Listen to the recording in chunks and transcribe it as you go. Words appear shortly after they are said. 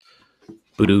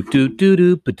Hello,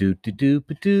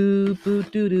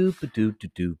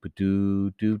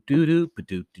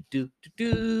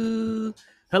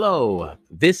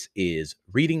 this is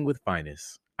Reading with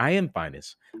Finest. I am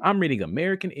Finest. I'm reading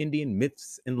American Indian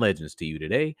Myths and Legends to you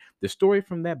today. The story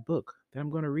from that book that I'm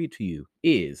going to read to you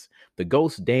is The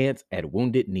Ghost Dance at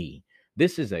Wounded Knee.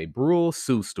 This is a Brule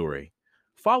Sioux story.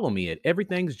 Follow me at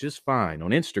Everything's Just Fine on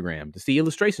Instagram to see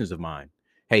illustrations of mine.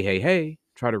 Hey,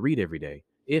 try to read every day.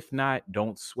 If not,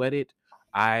 don't sweat it.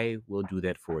 I will do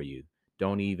that for you.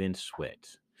 Don't even sweat.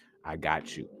 I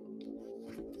got you.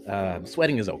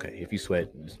 Sweating is okay. If you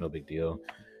sweat, it's no big deal.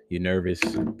 You're nervous,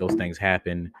 those things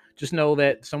happen. Just know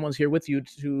that someone's here with you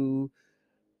to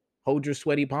hold your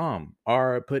sweaty palm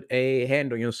or put a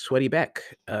hand on your sweaty back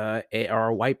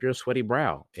or wipe your sweaty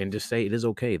brow and just say it is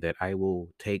okay that I will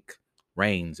take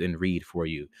reins and read for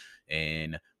you.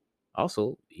 And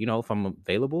also, if I'm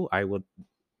available, I would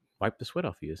wipe the sweat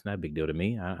off you. It's not a big deal to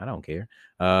me. I don't care.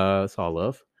 It's all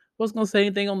love. Wasn't gonna say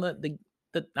anything on the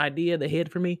idea, the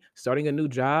head for me. Starting a new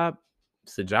job.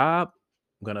 It's a job.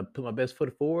 I'm gonna put my best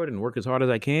foot forward and work as hard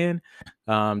as I can.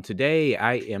 Today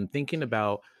I am thinking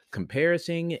about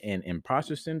comparison and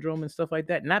imposter syndrome and stuff like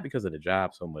that. Not because of the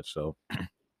job so much so,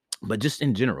 but just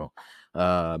in general.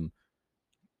 Um,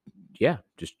 yeah,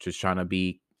 just trying to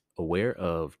be aware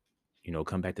of,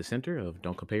 come back to center of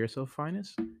don't compare yourself,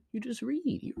 finest. You just read.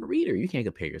 You're a reader. You can't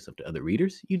compare yourself to other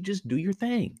readers. You just do your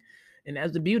thing. And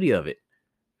that's the beauty of it.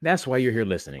 That's why you're here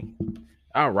listening.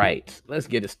 All right, let's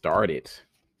get it started.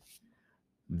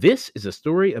 This is a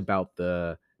story about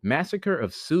the massacre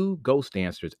of Sioux ghost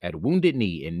dancers at Wounded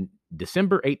Knee in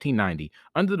December 1890,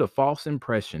 under the false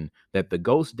impression that the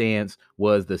ghost dance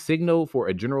was the signal for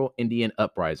a general Indian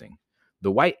uprising.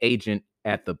 The white agent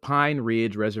at the Pine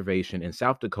Ridge Reservation in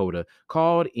South Dakota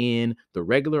called in the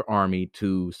regular army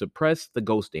to suppress the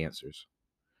ghost dancers.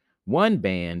 One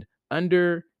band,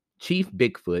 under Chief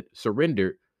Bigfoot,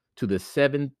 surrendered to the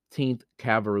 17th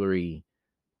Cavalry,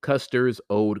 Custer's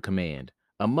old command.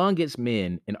 Among its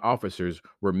men and officers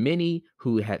were many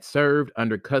who had served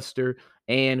under Custer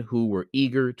and who were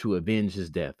eager to avenge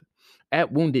his death.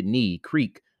 At Wounded Knee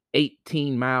Creek,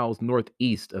 18 miles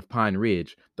northeast of Pine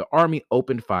Ridge, the Army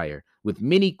opened fire with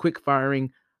many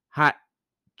quick-firing hot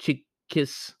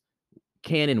chickies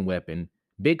cannon weapon,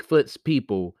 Bigfoot's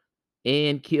people,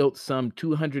 and killed some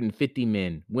 250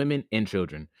 men, women, and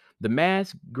children. The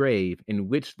mass grave in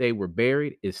which they were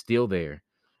buried is still there.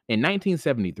 In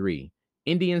 1973,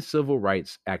 Indian civil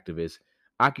rights activists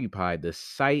occupied the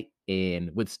site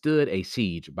and withstood a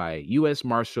siege by U.S.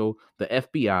 Marshal, the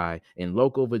FBI, and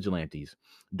local vigilantes.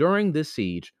 During this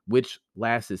siege, which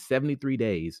lasted 73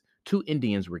 days, 2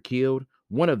 Indians were killed,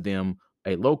 one of them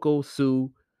a local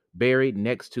Sioux buried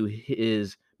next to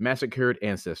his massacred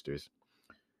ancestors.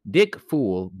 Dick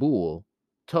Bull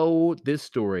told this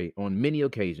story on many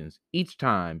occasions. Each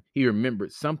time he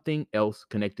remembered something else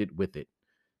connected with it.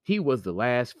 He was the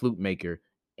last flute maker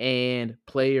and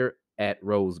player at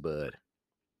Rosebud.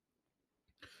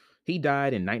 He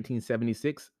died in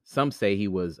 1976. Some say he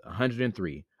was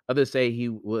 103. Others say he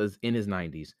was in his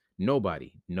 90s.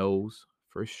 Nobody knows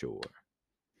for sure.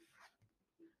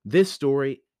 This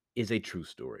story is a true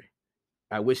story.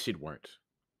 I wish it weren't.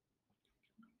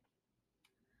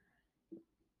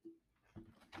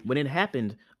 When it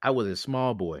happened, I was a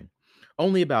small boy,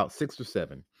 only about 6 or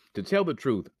 7. To tell the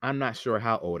truth, I'm not sure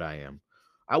how old I am.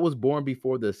 I was born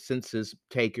before the census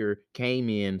taker came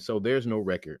in, so there's no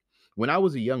record. When I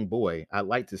was a young boy, I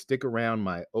liked to stick around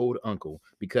my old uncle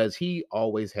because he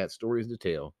always had stories to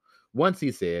tell. Once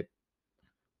he said,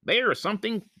 "There's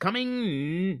something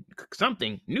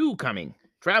new coming,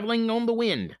 traveling on the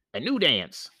wind, a new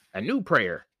dance, a new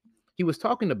prayer." He was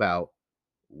talking about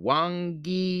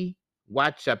Wangi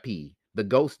Wachapi, the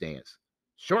ghost dance.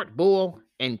 Short Bull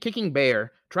and Kicking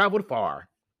Bear traveled far.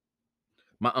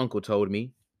 My uncle told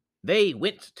me. They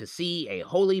went to see a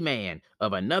holy man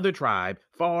of another tribe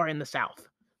far in the south,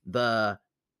 the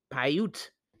Paiute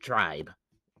tribe.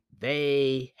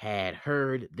 They had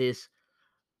heard this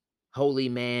holy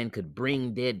man could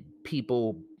bring dead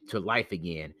people to life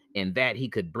again, and that he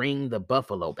could bring the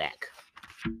buffalo back.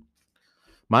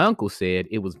 My uncle said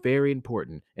it was very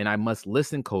important and I must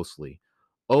listen closely.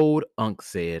 Old Unc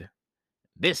said,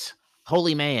 "This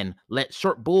holy man let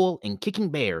Short Bull and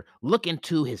Kicking Bear look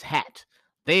into his hat.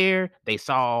 There they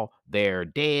saw their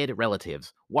dead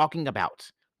relatives walking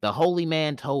about. The holy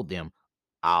man told them,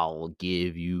 'I'll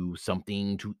give you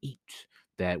something to eat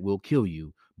that will kill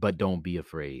you, but don't be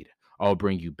afraid. I'll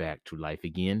bring you back to life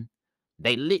again.'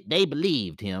 They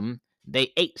believed him.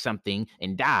 They ate something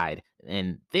and died,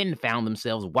 and then found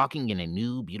themselves walking in a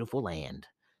new, beautiful land.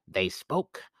 They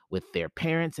spoke with their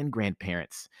parents and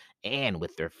grandparents and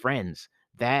with their friends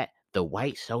that the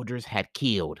white soldiers had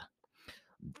killed.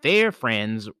 Their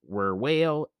friends were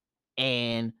well,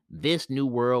 and this new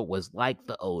world was like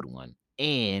the old one.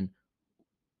 And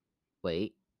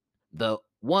wait, the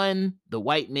one the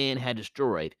white men had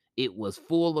destroyed, it was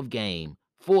full of game,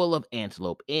 full of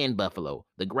antelope and buffalo.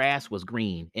 The grass was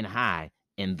green and high,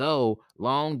 and though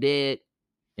long dead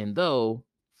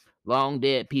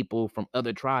people from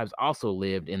other tribes also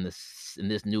lived in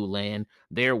this new land,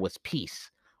 there was peace.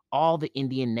 All the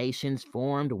Indian nations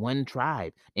formed one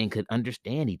tribe and could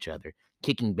understand each other.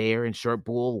 Kicking Bear and Short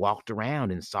Bull walked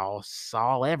around and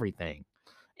saw everything,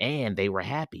 and they were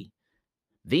happy.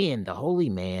 Then the holy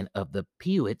man of the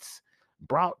Pewits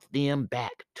brought them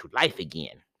back to life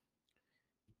again.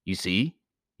 You see,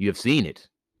 you have seen it,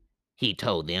 he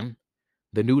told them.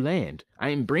 The new land I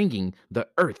am bringing, the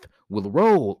earth will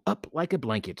roll up like a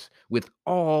blanket with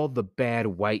all the bad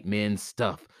white men's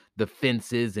stuff, the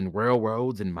fences and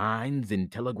railroads and mines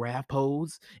and telegraph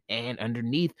poles, and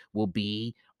underneath will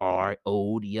be our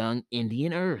old young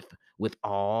Indian earth with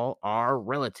all our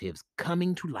relatives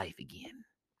coming to life again.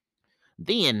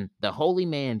 Then the holy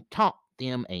man taught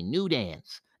them a new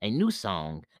dance, a new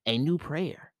song, a new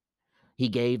prayer. He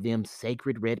gave them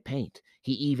sacred red paint.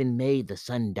 He even made the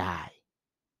sun die.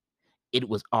 It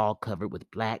was all covered with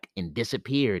black and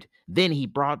disappeared. Then he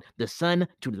brought the sun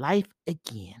to life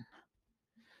again.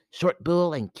 Short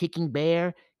Bull and Kicking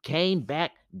Bear came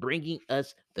back bringing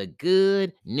us the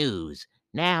good news.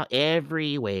 Now,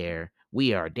 everywhere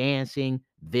we are dancing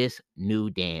this new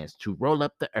dance to roll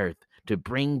up the earth, to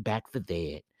bring back the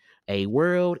dead. A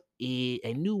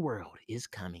new world is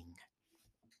coming.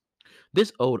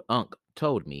 This old unk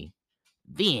told me.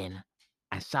 Then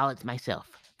I saw it myself,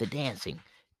 the dancing.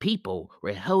 People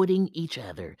were holding each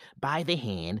other by the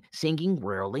hand, singing,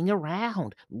 whirling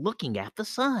around, looking at the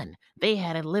sun. They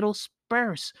had a little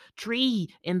spruce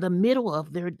tree in the middle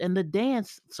of the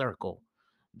dance circle.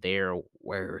 There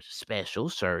were special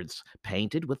shirts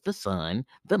painted with the sun,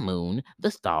 the moon,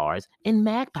 the stars, and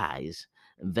magpies.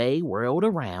 They whirled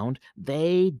around.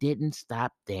 They didn't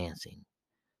stop dancing.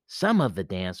 Some of the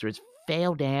dancers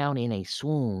fell down in a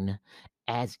swoon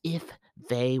as if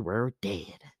they were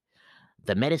dead.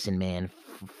 The medicine man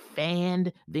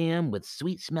fanned them with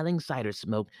sweet smelling cider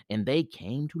smoke, and they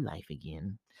came to life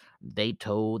again. They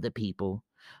told the people,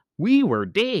 "We were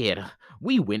dead.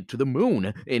 We went to the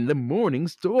moon in the morning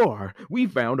star. We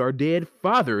found our dead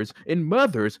fathers and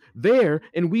mothers there,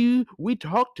 and we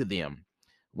talked to them."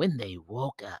 When they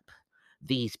woke up,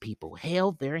 these people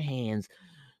held their hands,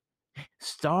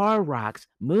 star rocks,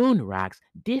 moon rocks,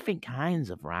 different kinds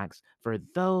of rocks for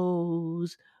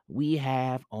those we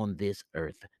have on this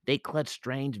earth. They clutch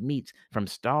strange meats from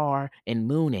star and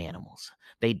moon animals.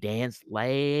 The dance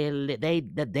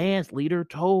leader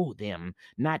told them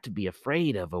not to be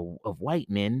afraid of white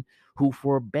men who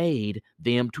forbid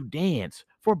them to dance.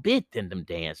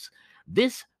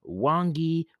 This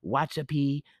Wangi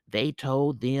Wachapi, they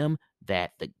told them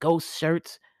that the ghost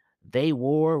shirts they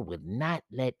wore would not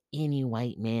let any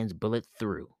white man's bullet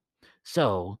through.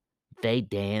 So they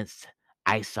danced.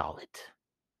 I saw it.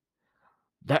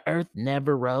 The earth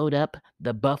never rode up,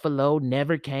 the buffalo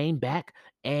never came back,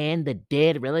 and the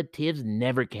dead relatives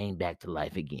never came back to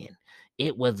life again.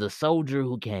 It was the soldier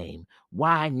who came.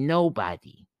 Why,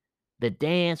 nobody. The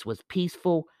dance was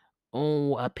peaceful,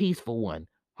 oh, a peaceful one,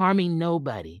 harming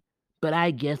nobody. But I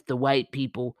guess the white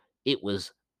people, it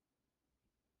was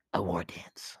a war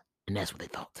dance. And that's what they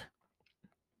thought.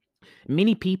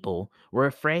 Many people were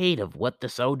afraid of what the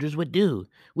soldiers would do.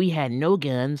 We had no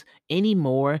guns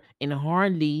anymore and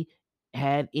hardly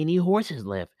had any horses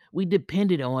left. We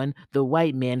depended on the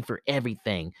white men for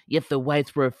everything, yet the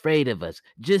whites were afraid of us,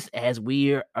 just as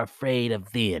we're afraid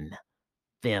of them.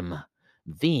 Then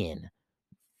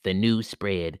the news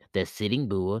spread that Sitting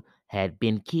Bull had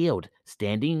been killed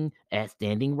standing at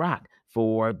Standing Rock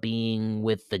for being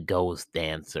with the ghost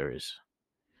dancers.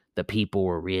 The people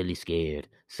were really scared.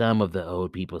 Some of the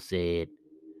old people said,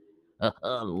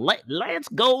 let's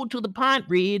go to the Pine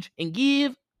Ridge and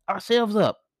give ourselves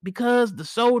up because the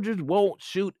soldiers won't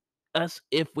shoot us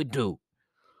if we do.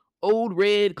 Old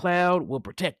Red Cloud will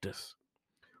protect us.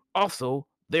 Also,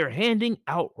 they're handing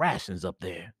out rations up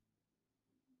there."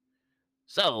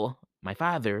 So, my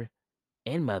father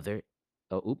and mother,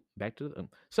 back to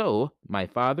so my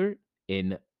father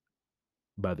and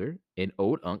brother and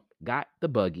old unc got the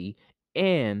buggy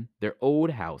and their old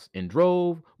house and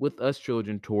drove with us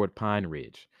children toward Pine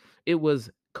Ridge. It was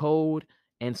cold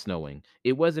and snowing.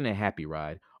 It wasn't a happy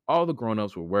ride. All the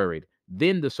grown-ups were worried.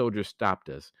 Then the soldiers stopped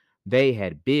us. They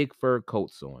had big fur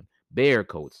coats on, bear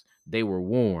coats. They were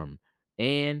warm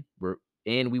and were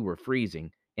and we were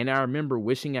freezing. And I remember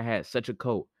wishing I had such a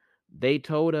coat. They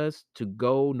told us to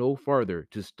go no further,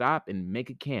 to stop and make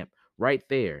a camp right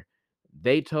there.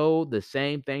 They told the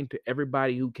same thing to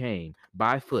everybody who came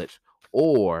by foot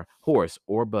or horse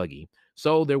or buggy.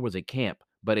 So there was a camp,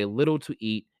 but a little to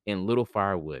eat and little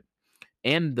firewood.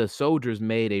 And the soldiers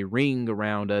made a ring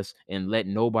around us and let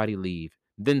nobody leave.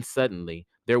 Then suddenly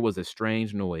there was a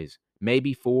strange noise,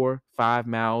 maybe 4, 5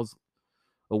 miles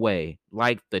away,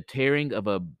 like the tearing of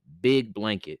a big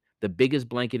blanket, the biggest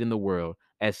blanket in the world.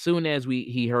 As soon as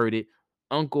he heard it,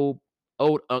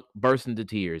 old Unc burst into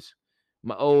tears.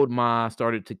 My old ma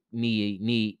started to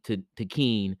to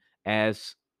keen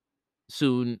as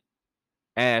soon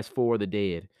as for the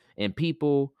dead, and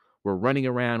people were running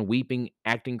around weeping,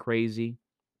 acting crazy.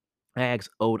 I asked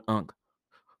old Unc,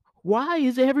 "Why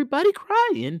is everybody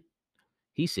crying?"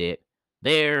 He said,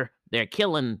 "They're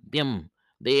killing them.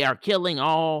 They are killing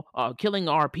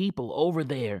our people over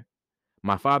there."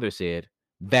 My father said,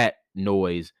 "That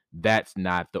noise, that's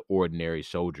not the ordinary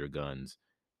soldier guns.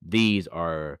 These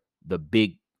are the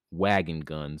big wagon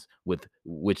guns with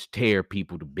which tear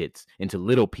people to bits, into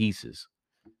little pieces."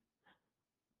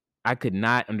 I could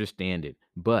not understand it,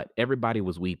 but everybody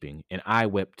was weeping, and I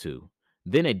wept too.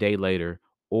 Then a day later,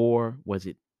 or was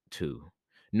it two?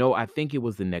 No, I think it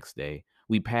was the next day.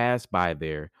 We passed by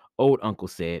there. Old uncle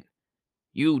said,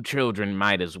 "You children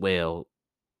might as well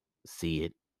see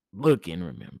it. Look and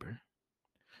remember."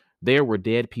 There were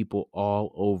dead people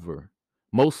all over,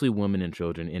 mostly women and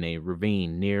children, in a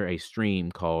ravine near a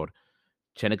stream called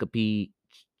Chenakapi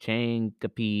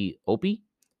Chankapi Opie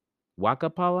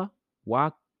Wakapala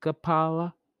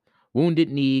Wakapala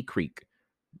Wounded Knee Creek.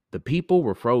 The people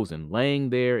were frozen, laying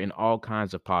there in all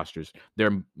kinds of postures,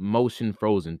 their motion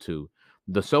frozen too.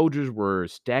 The soldiers were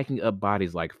stacking up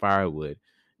bodies like firewood,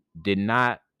 did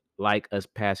not like us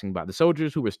passing by. The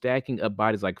soldiers who were stacking up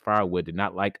bodies like firewood did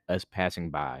not like us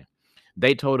passing by.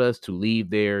 They told us to leave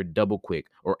there double quick,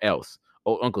 or else.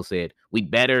 Old uncle said, "We'd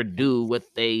better do what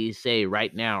they say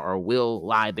right now, or we'll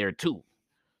lie there too."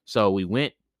 So we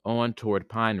went on toward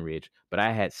Pine Ridge, but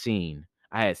I had seen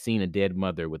a dead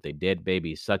mother with a dead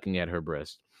baby sucking at her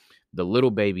breast. The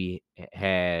little baby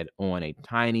had on a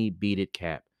tiny beaded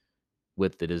cap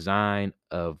with the design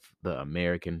of the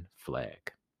American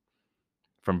flag.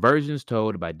 From versions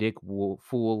told by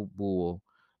Fool Bull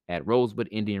at Rosewood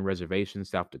Indian Reservation,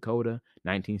 South Dakota,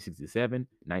 1967,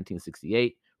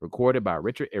 1968, recorded by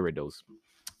Richard Eridos.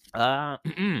 Uh,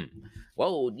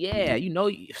 whoa, yeah,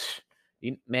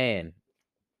 man,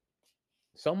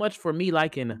 so much for me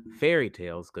liking fairy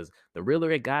tales, because the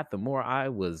realer it got, the more I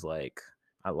was like,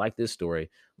 I like this story.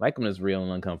 Like when it's real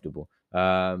and uncomfortable.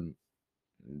 That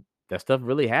stuff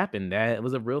really happened. That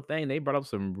was a real thing. They brought up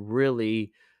some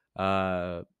really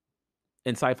uh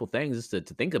insightful things just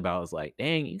to think about. It's like,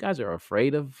 dang, you guys are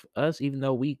afraid of us, even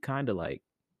though we kind of like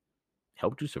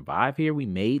helped you survive here. We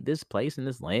made this place in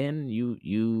this land.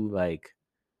 You like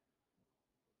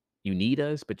you need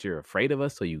us, but you're afraid of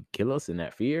us, so you kill us in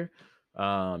that fear,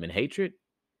 and hatred.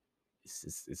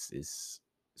 It's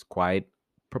quite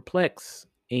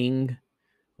perplexing.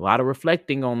 A lot of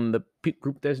reflecting on the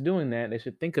group that's doing that. They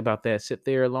should think about that. Sit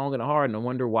there long and hard and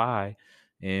wonder why,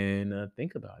 and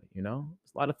think about it.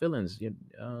 It's a lot of feelings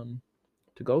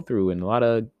to go through, and a lot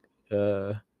of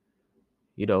uh,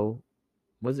 you know,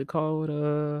 what's it called?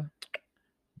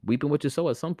 Weeping what you sow.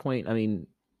 At some point, I mean,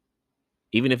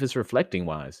 even if it's reflecting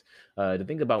wise, to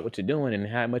think about what you're doing and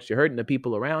how much you're hurting the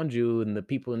people around you and the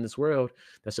people in this world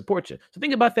that support you. So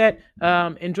think about that.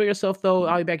 Enjoy yourself, though.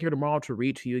 I'll be back here tomorrow to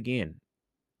read to you again.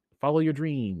 Follow your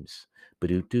dreams.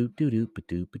 Ba-do-do-do-do,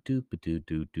 ba-do, ba-do,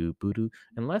 do ba-do.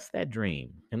 Unless that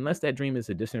dream is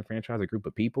to disenfranchise a group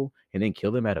of people and then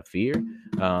kill them out of fear,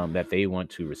 that they want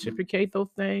to reciprocate those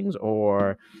things,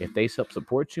 or if they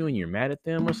support you and you're mad at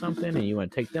them or something and you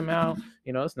want to take them out,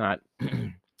 it's not.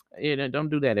 Don't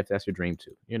do that if that's your dream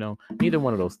too. Neither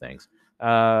one of those things.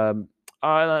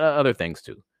 Other things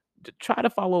too. Try to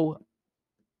follow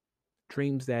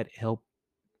dreams that help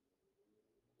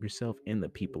yourself and the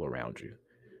people around you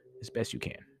as best you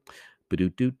can.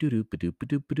 Ba-do-do-do-do,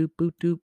 ba-do-ba-do-ba-do-ba-do.